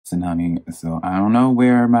And honey, so I don't know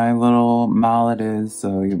where my little mallet is,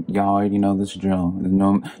 so y'all already know this drill.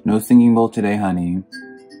 There's no singing bowl today, honey.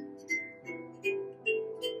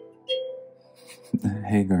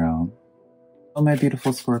 Hey girl. Hello my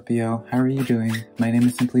beautiful Scorpio, how are you doing? My name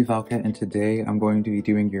is SimplyVelca, and today I'm going to be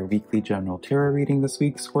doing your weekly general tarot reading this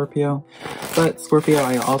week, Scorpio. But Scorpio,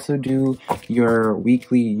 I also do your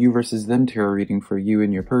weekly you versus them tarot reading for you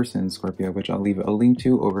and your person, Scorpio, which I'll leave a link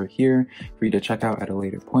to over here for you to check out at a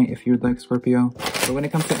later point if you would like, Scorpio. But when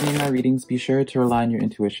it comes to any of my readings, be sure to rely on your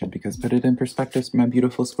intuition, because put it in perspective, my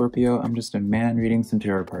beautiful Scorpio, I'm just a man reading some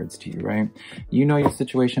tarot cards to you, right? You know your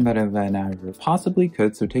situation better than I ever possibly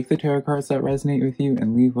could, so take the tarot cards that resonate with you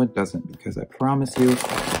and leave what doesn't, because I promise you,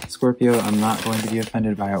 Scorpio, I'm not going to be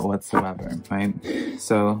offended by it whatsoever, right?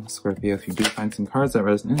 So, Scorpio, if you do find some cards that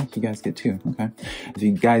resonate, you guys get two, okay? If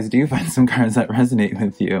you guys do find some cards that resonate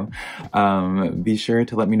with you, be sure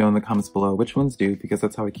to let me know in the comments below which ones do, because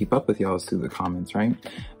that's how I keep up with y'all, through the comments, right?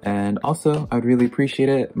 And also, I would really appreciate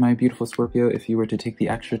it, my beautiful Scorpio, if you were to take the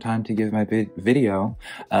extra time to give my video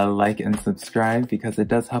a like and subscribe, because it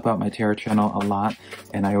does help out my tarot channel a lot,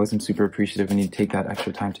 and I always am super appreciative when you take that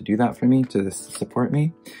extra time to do that for me, to support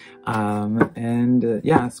me.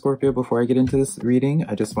 Yeah, Scorpio, before I get into this reading,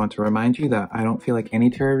 I just want to remind you that I don't feel like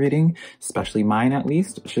any tarot reading, especially mine at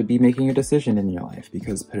least, should be making a decision in your life,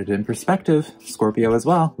 because put it in perspective, Scorpio as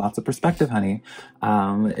well, lots of perspective, honey.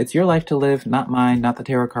 It's your life to live, not mine, not the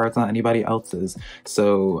tarot cards, not anybody else's.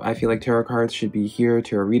 So I feel like tarot cards should be here,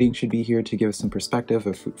 tarot reading should be here to give us some perspective,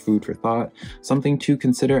 of food for thought, something to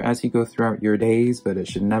consider as you go throughout your days, but it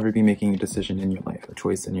should never be making a decision in your life, a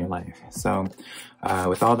choice in your life. So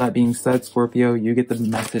with all that being said, Scorpio, you get the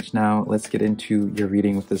message now. Let's get into your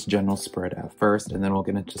reading with this general spread at first, and then we'll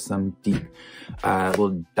get into some deep,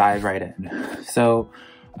 we'll dive right in. So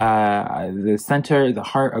the center, the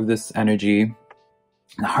heart of this energy,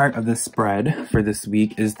 the heart of the spread for this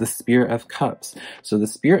week is the Spirit of Cups. So the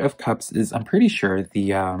Spirit of Cups is, I'm pretty sure,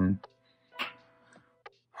 the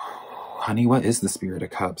honey, what is the Spirit of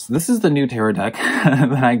Cups? This is the new tarot deck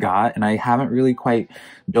that I got, and I haven't really quite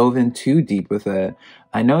dove in too deep with it.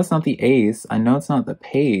 I know it's not the Ace. I know it's not the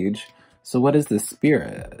Page. So what is the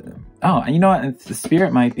Spirit? Oh, you know what? The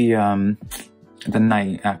Spirit might be the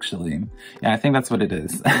Knight, actually. Yeah, I think that's what it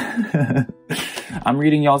is. I'm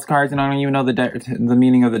reading y'all's cards, and I don't even know the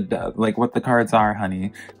meaning of like what the cards are,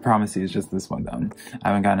 honey. Promise you, it's just this one though. I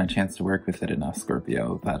haven't gotten a chance to work with it enough,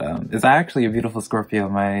 Scorpio. But it's actually a beautiful Scorpio.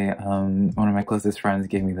 My one of my closest friends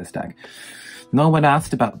gave me this deck. No one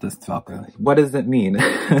asked about this, Velca. What does it mean?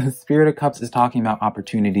 Spirit of Cups is talking about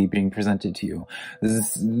opportunity being presented to you.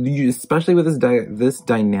 This is, especially with this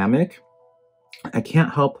dynamic, I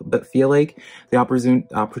can't help but feel like the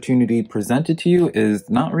opportunity presented to you is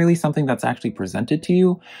not really something that's actually presented to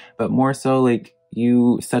you, but more so like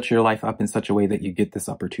you set your life up in such a way that you get this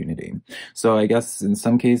opportunity. So I guess in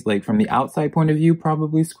some case, like from the outside point of view,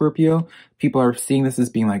 probably Scorpio, people are seeing this as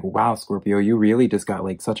being like, wow, Scorpio, you really just got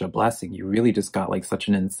like such a blessing. You really just got like such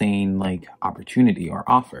an insane like opportunity or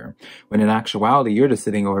offer. When in actuality, you're just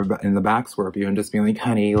sitting over in the back, Scorpio, and just being like,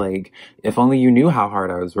 honey, like if only you knew how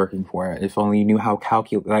hard I was working for it. If only you knew how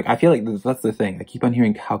like, I feel like that's the thing. I keep on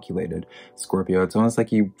hearing calculated, Scorpio. It's almost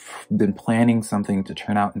like you've been planning something to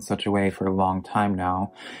turn out in such a way for a long time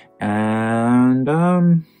now. And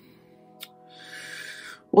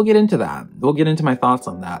we'll get into that. We'll get into my thoughts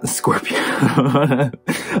on that, Scorpio.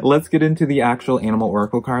 Let's get into the actual animal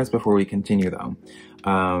oracle cards before we continue though.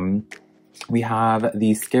 We have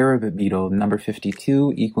the Scarab Beetle, number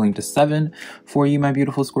 52, equaling to 7 for you, my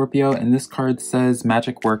beautiful Scorpio. And this card says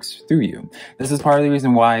magic works through you. This is part of the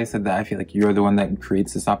reason why I said that I feel like you're the one that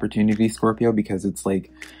creates this opportunity, Scorpio, because it's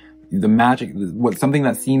like the magic, something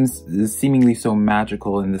that is seemingly so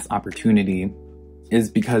magical in this opportunity is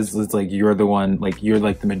because it's like you're the one, like you're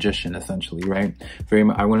like the magician essentially, right?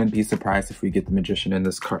 I wouldn't be surprised if we get the magician in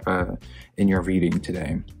this in your reading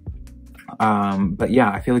today. But yeah,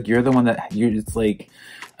 I feel like you're the one that it's like,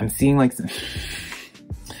 I'm seeing like,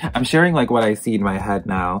 I'm sharing like what I see in my head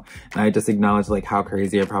now, and I just acknowledge like how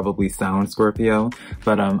crazy I probably sound, Scorpio,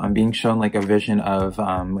 but I'm being shown like a vision of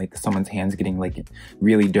like someone's hands getting like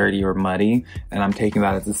really dirty or muddy, and I'm taking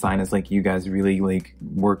that as a sign as like you guys really like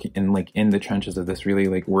working in the trenches of this, really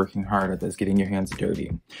like working hard at this, getting your hands dirty.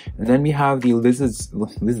 And then we have the lizard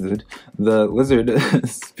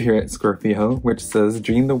spirit, Scorpio, which says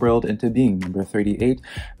dream the world into being, number 38.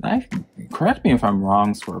 Correct me if I'm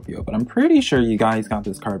wrong, Scorpio, but I'm pretty sure you guys got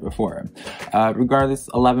this card before. Regardless,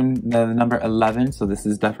 the number 11, so this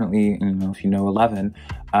is definitely, you know, if you know 11,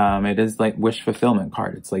 it is like wish fulfillment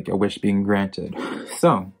card. It's like a wish being granted.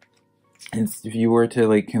 So And if you were to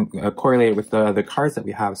like correlate it with the cards that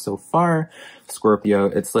we have so far, Scorpio,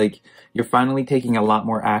 it's like you're finally taking a lot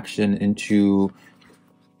more action into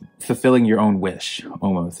fulfilling your own wish,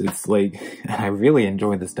 almost. It's like, I really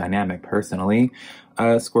enjoy this dynamic personally,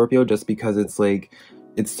 Scorpio, just because it's like,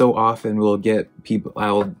 it's so often we'll get people,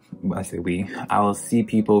 I'll see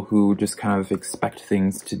people who just kind of expect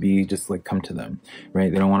things to be just like come to them,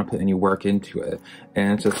 right? They don't want to put any work into it.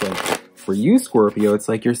 And it's just like, for you, Scorpio, it's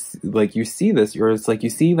like you see this, or it's like you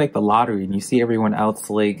see like the lottery and you see everyone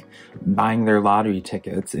else like buying their lottery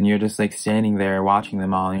tickets and you're just like standing there watching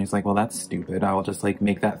them all and you're just like, well, that's stupid. I'll just like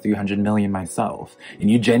make that 300 million myself.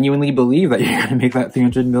 And you genuinely believe that you're gonna make that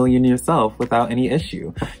 300 million yourself without any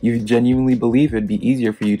issue. You genuinely believe it'd be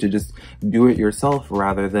easier for you to just do it yourself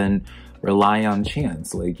rather than rely on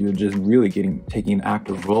chance. Like you're just really taking an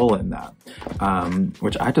active role in that,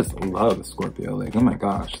 which I just love, Scorpio. Like, oh my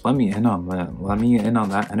gosh, let me in on that. Let me in on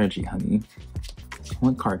that energy, honey.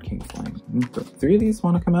 What card came flying? 3 of these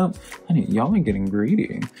want to come out? Honey, y'all are getting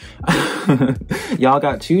greedy. Y'all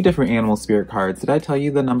got 2 different animal spirit cards. Did I tell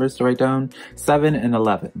you the numbers to write down? 7 and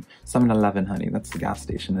 11. 7-Eleven, honey. That's the gas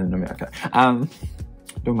station in America.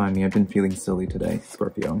 Don't mind me, I've been feeling silly today,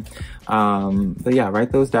 Scorpio. But yeah,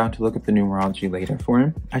 write those down to look at the numerology later for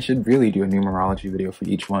him. I should really do a numerology video for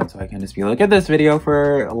each one so I can just be like, look at this video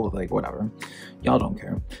for, like, whatever. Y'all don't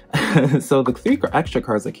care. So the 3 extra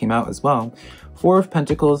cards that came out as well, 4 of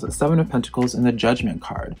Pentacles, 7 of Pentacles, and the Judgment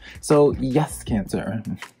card. So yes, Cancer.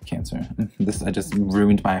 I just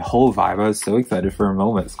ruined my whole vibe. I was so excited for a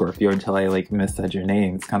moment, Scorpio, until I like missaid your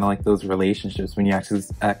name. It's kind of like those relationships when you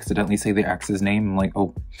accidentally say the ex's name. I'm like,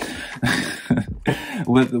 oh.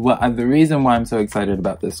 The reason why I'm so excited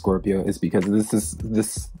about this, Scorpio, is because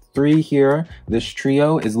this 3 here, this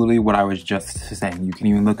trio is literally what I was just saying. You can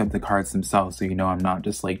even look up the cards themselves so you know I'm not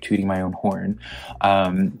just like tooting my own horn.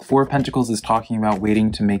 4 of Pentacles is talking about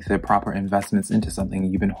waiting to make the proper investments into something.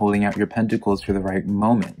 You've been holding out your pentacles for the right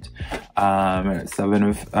moment. 7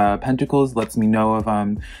 of Pentacles lets me know of,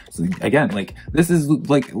 so again, like this is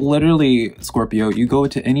like literally, Scorpio, you go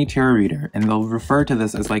to any tarot reader and they'll refer to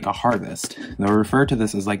this as like a harvest. They'll refer to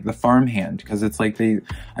this as like the farm hand, because it's like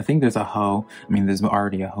I think there's a hoe. I mean, there's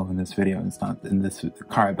already a hoe in this video, it's not in this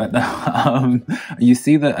card, but you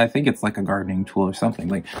see that, I think it's like a gardening tool or something,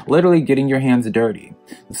 like literally getting your hands dirty.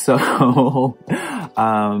 So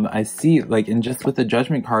I see, like, and just with the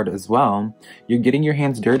Judgment card as well, you're getting your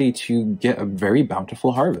hands dirty to get a very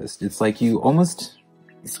bountiful harvest. It's like you almost,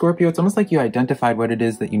 Scorpio, it's almost like you identified what it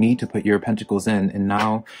is that you need to put your pentacles in, and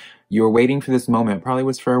now you're waiting for this moment. Probably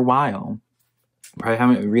was for a while. Probably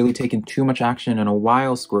haven't really taken too much action in a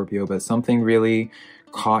while, Scorpio, but something really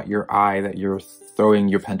caught your eye that you're throwing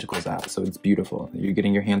your pentacles at. So it's beautiful. You're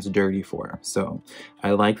getting your hands dirty for. So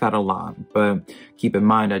I like that a lot. But keep in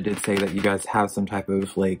mind, I did say that you guys have some type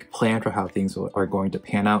of like plan for how things are going to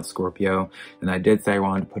pan out, Scorpio. And I did say I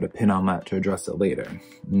wanted to put a pin on that to address it later.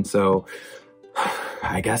 And so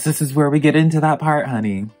I guess this is where we get into that part,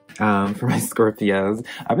 honey. For my Scorpios,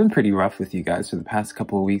 I've been pretty rough with you guys for the past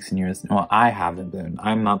couple of weeks and years. Well, I haven't been.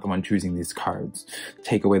 I'm not the one choosing these cards.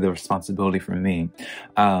 Take away the responsibility from me.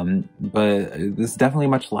 But this is definitely a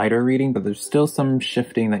much lighter reading, but there's still some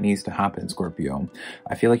shifting that needs to happen, Scorpio.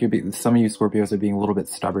 I feel like some of you Scorpios are being a little bit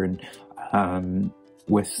stubborn,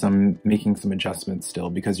 with making some adjustments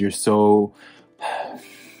still, because you're so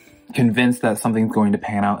convinced that something's going to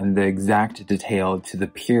pan out in the exact detail, to the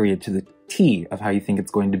period, to the T of how you think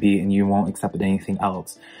it's going to be, and you won't accept anything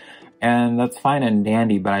else. And that's fine and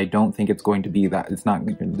dandy, but I don't think it's going to be that. It's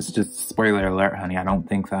just spoiler alert, honey. I don't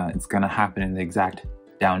think that it's going to happen in the exact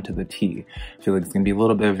down to the T. I feel like it's going to be a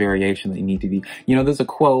little bit of variation that you need to be, there's a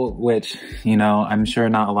quote which, I'm sure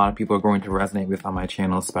not a lot of people are going to resonate with on my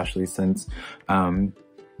channel, especially since,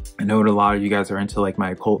 I know a lot of you guys are into like my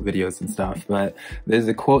occult videos and stuff, but there's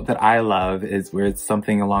a quote that I love is where it's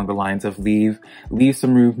something along the lines of leave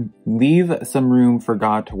some room for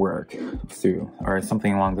God to work through, or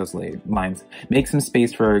something along those lines. Make some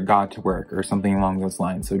space for God to work, or something along those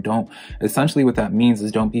lines. So essentially what that means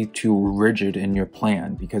is don't be too rigid in your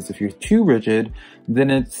plan, because if you're too rigid, then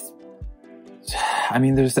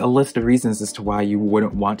there's a list of reasons as to why you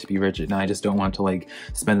wouldn't want to be rigid, and I just don't want to like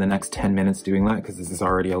spend the next 10 minutes doing that, because this is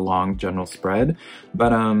already a long general spread.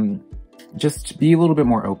 But just be a little bit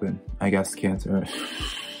more open, I guess, Cancer.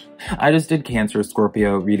 I just did Cancer,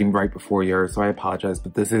 Scorpio reading right before yours, so I apologize,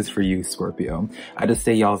 but this is for you, Scorpio. I just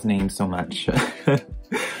say y'all's names so much.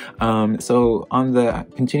 So on the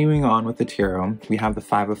continuing on with the tarot, we have the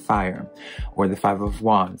Five of Fire, or the Five of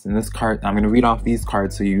Wands. And this card, I'm going to read off these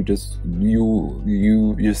cards so you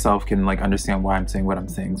yourself can like understand why I'm saying what I'm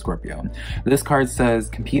saying, Scorpio. This card says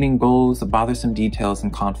competing goals, bothersome details,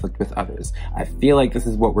 and conflict with others. I feel like this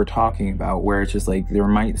is what we're talking about, where it's just like there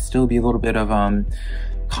might still be a little bit of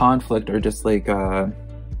conflict, or just like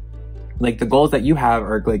the goals that you have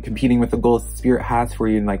are like competing with the goals the spirit has for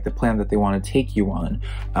you, and like the plan that they want to take you on,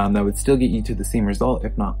 that would still get you to the same result,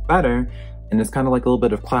 if not better. And it's kind of like a little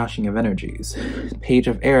bit of clashing of energies. Page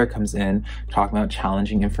of Air comes in, talking about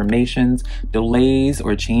challenging informations, delays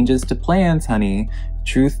or changes to plans, honey.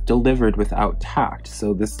 Truth delivered without tact.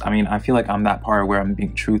 So this, I mean, I feel like I'm that part where I'm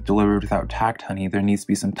being truth delivered without tact, honey. There needs to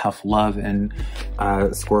be some tough love in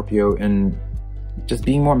Scorpio, and just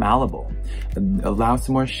being more malleable. Allow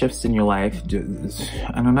some more shifts in your life.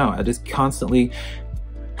 I don't know. I just constantly,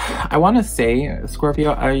 I want to say,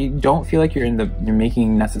 Scorpio, I don't feel like you're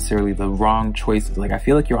making necessarily the wrong choices. Like, I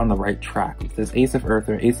feel like you're on the right track. With this Ace of Earth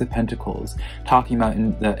or Ace of Pentacles, talking about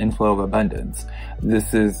the inflow of abundance.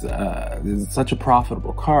 This is such a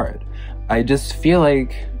profitable card. I just feel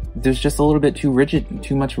like there's just a little bit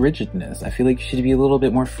too much rigidness. I feel like you should be a little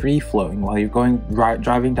bit more free-flowing while you're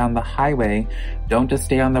driving down the highway. Don't just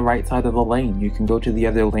stay on the right side of the lane. You can go to the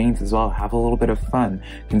other lanes as well. Have a little bit of fun.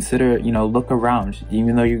 Consider, look around.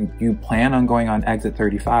 Even though you plan on going on exit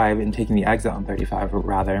 35 and taking the exit on 35,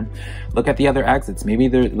 rather, look at the other exits. Maybe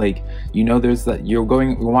there's like, there's that you're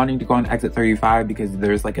wanting to go on exit 35 because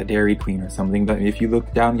there's like a Dairy Queen or something. But if you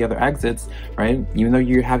look down the other exits, right, even though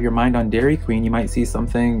you have your mind on Dairy Queen, you might see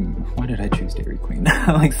something. Why did I choose Dairy Queen?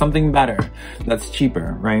 Like something better that's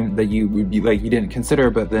cheaper, right? That you would be like, you didn't consider,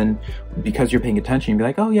 but then because you're paying attention, you'd be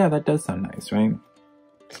like, oh yeah, that does sound nice, right?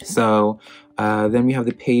 So then we have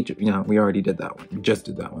the Page, we already did that one. We just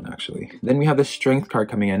did that one, actually. Then we have the Strength card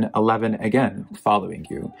coming in, 11 again, following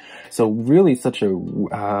you. So really such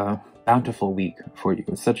a bountiful week for you.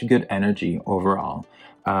 Such good energy overall,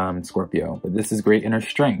 Scorpio. But this is great inner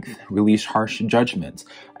strength. Release harsh judgments.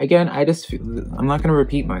 Again, I just feel, I'm not going to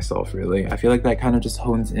repeat myself, really. I feel like that kind of just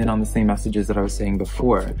hones in on the same messages that I was saying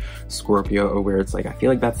before, Scorpio, where it's like, I feel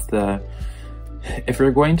like that's if you're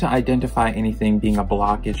going to identify anything being a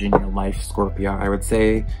blockage in your life, Scorpio, I would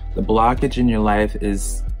say the blockage in your life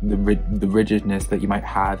is the rigidness that you might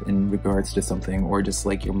have in regards to something, or just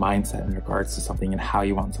like your mindset in regards to something and how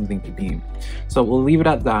you want something to be. So we'll leave it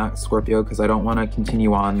at that, Scorpio, because I don't want to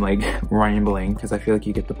continue on like rambling, because I feel like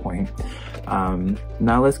you get the point.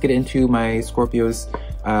 Now let's get into my Scorpios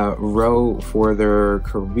row for their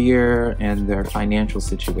career and their financial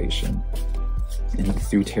situation. And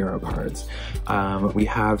through tarot cards. We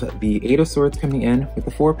have the Eight of Swords coming in with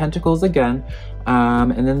the Four of Pentacles again,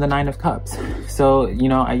 and then the Nine of Cups. So,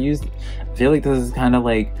 I feel like this is kind of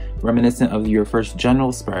like reminiscent of your first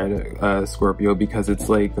general spread, Scorpio, because it's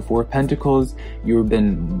like the Four of Pentacles, you've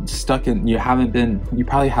been stuck in, you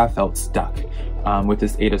probably have felt stuck with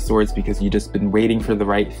this Eight of Swords, because you've just been waiting for the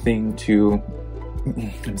right thing to,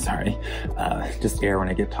 I'm sorry, just air when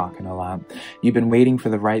I get talking a lot. You've been waiting for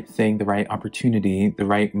the right thing, the right opportunity, the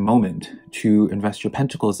right moment to invest your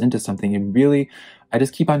pentacles into something. And really, I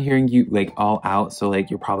just keep on hearing you like all out. So like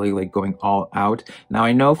you're probably like going all out. Now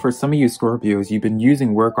I know for some of you Scorpios, you've been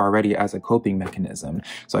using work already as a coping mechanism.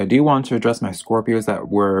 So I do want to address my Scorpios that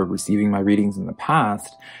were receiving my readings in the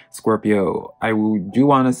past. Scorpio, I do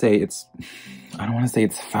want to say I don't want to say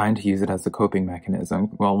it's fine to use it as a coping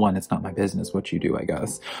mechanism. Well, one, it's not my business what you do, I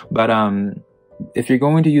guess. But if you're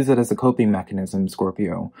going to use it as a coping mechanism,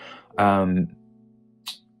 Scorpio,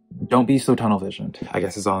 don't be so tunnel visioned, I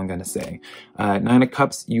guess is all I'm going to say. Nine of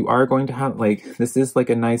Cups, you are going to have, like, this is like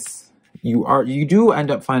a nice, you do end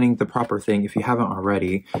up finding the proper thing. If you haven't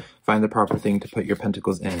already, find the proper thing to put your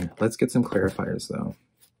pentacles in. Let's get some clarifiers though.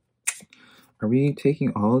 Are we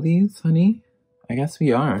taking all of these, honey? I guess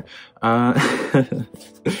we are.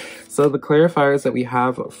 So the clarifiers that we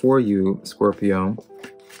have for you, Scorpio,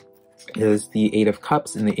 is the Eight of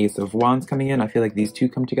Cups and the Ace of Wands coming in. I feel like these two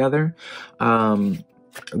come together.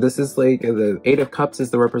 This is like the Eight of Cups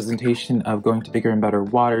is the representation of going to bigger and better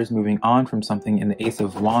waters, moving on from something, and the Ace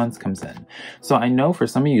of Wands comes in. So I know for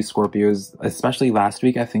some of you Scorpios, especially last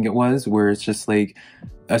week, I think it was, where it's just like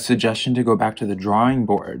a suggestion to go back to the drawing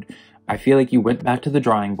board. I feel like you went back to the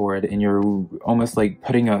drawing board and you're almost like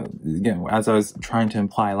putting as I was trying to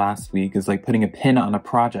imply last week, is like putting a pin on a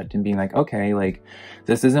project and being like, okay, like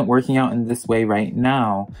this isn't working out in this way right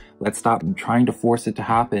now. Let's stop trying to force it to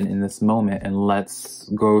happen in this moment and let's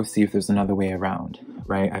go see if there's another way around,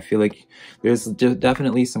 right? I feel like there's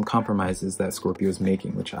definitely some compromises that Scorpio is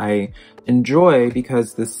making, which I enjoy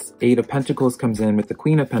because this 8 of Pentacles comes in with the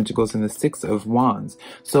Queen of Pentacles and the 6 of Wands.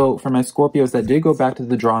 So for my Scorpios that did go back to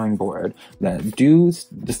the drawing board, that do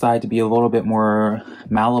decide to be a little bit more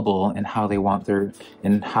malleable in how they want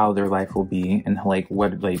how their life will be, and like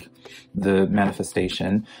what, like the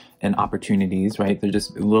manifestation and opportunities, right? They're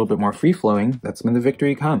just a little bit more free-flowing. That's when the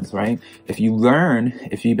victory comes, right? If you learn,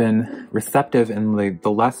 if you've been receptive in like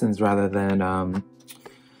the lessons rather than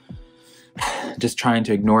just trying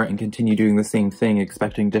to ignore it and continue doing the same thing,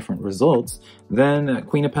 expecting different results, then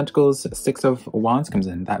Queen of Pentacles, 6 of Wands comes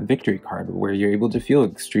in, that victory card where you're able to feel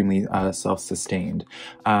extremely self-sustained.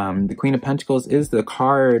 The Queen of Pentacles is the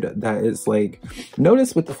card that is like,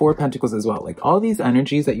 notice with the 4 of Pentacles as well, like all these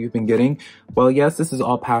energies that you've been getting, well, yes, this is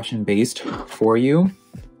all passion-based for you,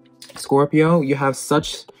 Scorpio,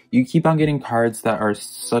 you keep on getting cards that are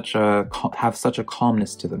have such a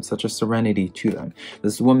calmness to them, such a serenity to them.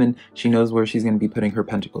 This woman, she knows where she's going to be putting her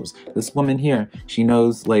pentacles. This woman here, she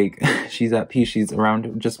knows like she's at peace. She's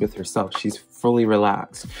around just with herself. She's fully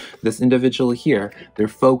relaxed. This individual here, they're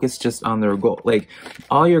focused just on their goal. Like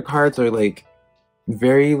all your cards are like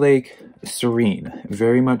very like serene,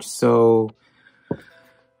 very much so.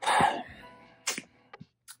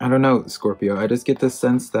 I don't know, Scorpio. I just get this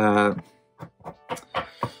sense that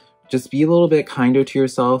just be a little bit kinder to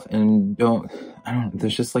yourself and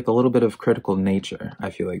there's just like a little bit of critical nature,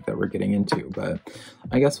 I feel like, that we're getting into. But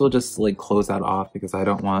I guess we'll just like close that off because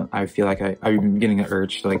I feel like I'm getting an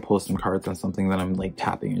urge to like pull some cards on something that I'm like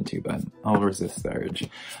tapping into, but I'll resist the urge.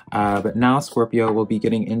 But now, Scorpio, we'll be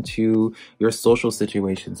getting into your social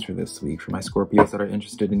situations for this week for my Scorpios that are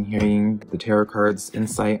interested in hearing the tarot cards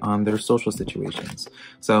insight on their social situations.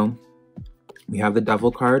 So we have the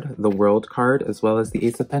Devil card, the World card, as well as the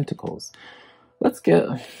Ace of Pentacles. Let's get...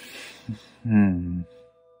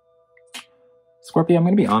 Scorpio, I'm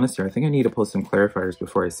going to be honest here. I think I need to pull some clarifiers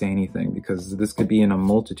before I say anything, because this could be in a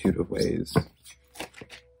multitude of ways.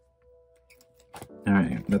 All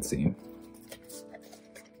right, let's see.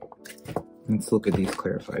 Let's look at these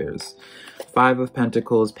clarifiers. 5 of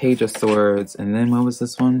Pentacles, Page of Swords, and then what was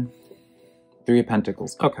this one? 3 of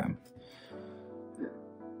Pentacles. Okay.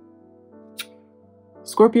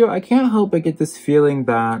 Scorpio, I can't help but get this feeling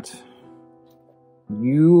that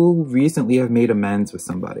you recently have made amends with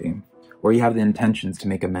somebody, or you have the intentions to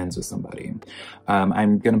make amends with somebody.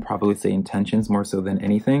 I'm going to probably say intentions more so than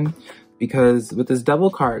anything, because with this Devil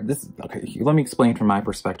card, okay, let me explain from my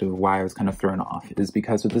perspective why I was kind of thrown off, is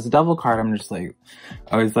because with this Devil card,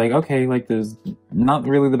 I was like, okay, like there's not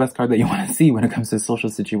really the best card that you want to see when it comes to a social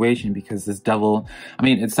situation, because this Devil, I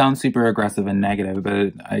mean, it sounds super aggressive and negative,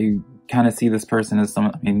 but I kind of see this person as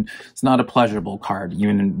someone, I mean, it's not a pleasurable card,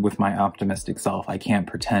 even with my optimistic self. I can't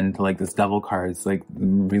pretend like this Devil card is like a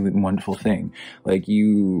really wonderful thing. Like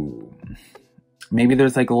maybe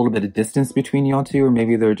there's like a little bit of distance between y'all two, or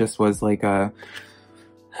maybe there just was like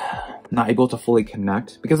not able to fully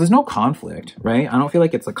connect, because there's no conflict, right? I don't feel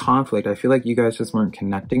like it's a conflict. I feel like you guys just weren't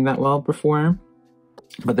connecting that well before,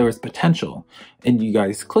 but there was potential in you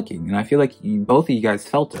guys clicking, and I feel like both of you guys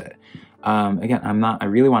felt it. Again, I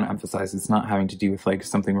really want to emphasize it's not having to do with like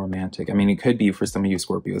something romantic. I mean, it could be for some of you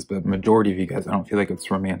Scorpios, but the majority of you guys, I don't feel like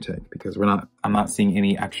it's romantic, because I'm not seeing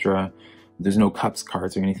any extra, there's no cups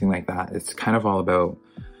cards or anything like that. It's kind of all about,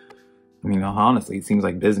 I mean, honestly, it seems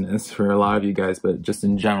like business for a lot of you guys, but just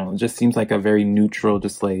in general, it just seems like a very neutral,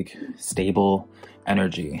 just like stable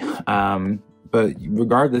energy. But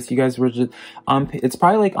regardless, you guys were just, it's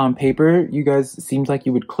probably like on paper, you guys seemed like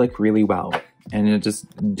you would click really well. And it just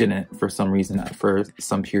didn't for some reason for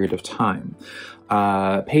some period of time.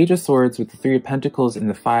 Page of Swords with the 3 of Pentacles and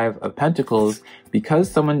the 5 of Pentacles, because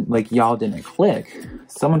someone like y'all didn't click,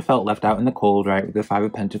 someone felt left out in the cold, right? With the 5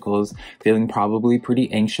 of Pentacles, feeling probably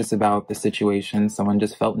pretty anxious about the situation. Someone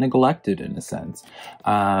just felt neglected in a sense.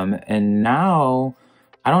 And now,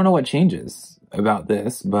 I don't know what changes about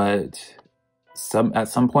this, but at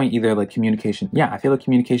some point, either like communication, I feel like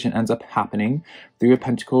communication ends up happening. 3 of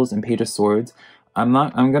Pentacles and Page of Swords. I'm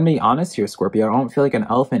gonna be honest here, Scorpio. I don't feel like an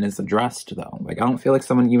elephant is addressed though. Like I don't feel like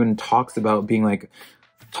someone even talks about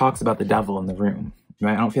the devil in the room,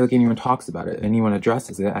 right? I don't feel like anyone talks about it. Anyone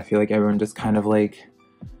addresses it. I feel like everyone just kind of like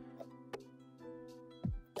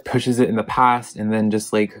pushes it in the past and then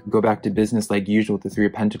just like go back to business like usual with the 3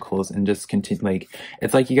 of Pentacles and just continue. Like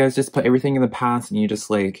it's like you guys just put everything in the past and you just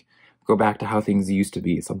like go back to how things used to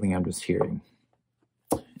be. Something I'm just hearing.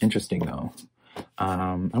 Interesting though.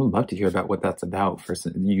 I would love to hear about what that's about for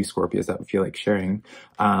you Scorpios that feel like sharing.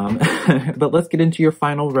 But let's get into your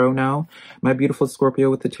final row now. My beautiful Scorpio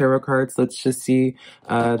with the tarot cards. Let's just see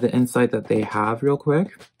the insight that they have real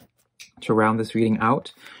quick to round this reading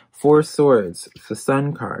out. Four Swords, the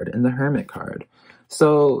Sun card, and the Hermit card.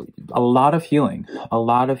 So a lot of healing,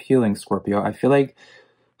 Scorpio. I feel like,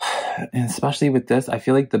 and especially with this, I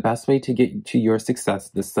feel like the best way to get to your success,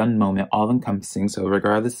 the sun moment, all-encompassing, so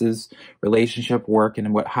regardless is relationship, work,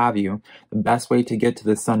 and what have you, the best way to get to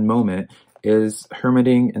the sun moment is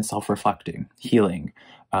hermiting and self-reflecting, healing.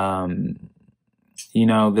 You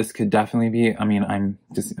know, this could definitely be,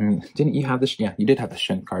 didn't you have this? Yeah, you did have the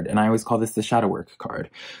Strength card, and I always call this the Shadow Work card.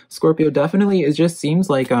 Scorpio, definitely, it just seems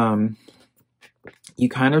like you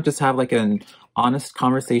kind of just have like an honest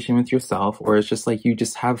conversation with yourself, or it's just like you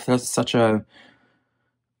just have such a,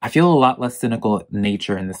 I feel a lot less cynical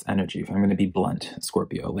nature in this energy, if I'm going to be blunt,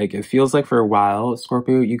 Scorpio. Like, it feels like for a while,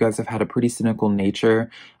 Scorpio, you guys have had a pretty cynical nature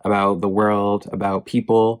about the world, about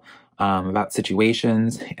people, about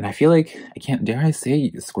situations. And I feel like, dare I say,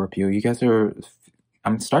 Scorpio, you guys are,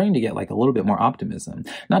 I'm starting to get like a little bit more optimism.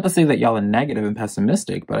 Not to say that y'all are negative and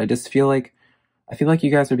pessimistic, but I just feel like, you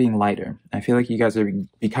guys are being lighter. I feel like you guys are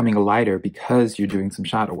becoming lighter because you're doing some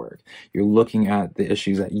shadow work. You're looking at the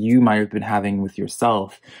issues that you might have been having with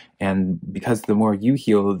yourself. And because the more you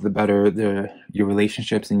heal, the better your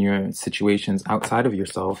relationships and your situations outside of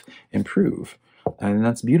yourself improve. And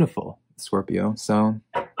that's beautiful, Scorpio. So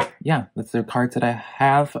yeah, that's the cards that I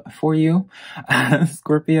have for you,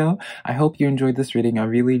 Scorpio. I hope you enjoyed this reading. I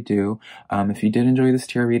really do. If you did enjoy this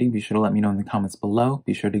tarot reading, be sure to let me know in the comments below.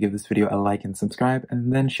 Be sure to give this video a like and subscribe,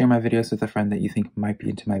 and then share my videos with a friend that you think might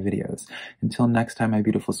be into my videos. Until next time, my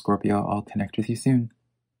beautiful Scorpio, I'll connect with you soon.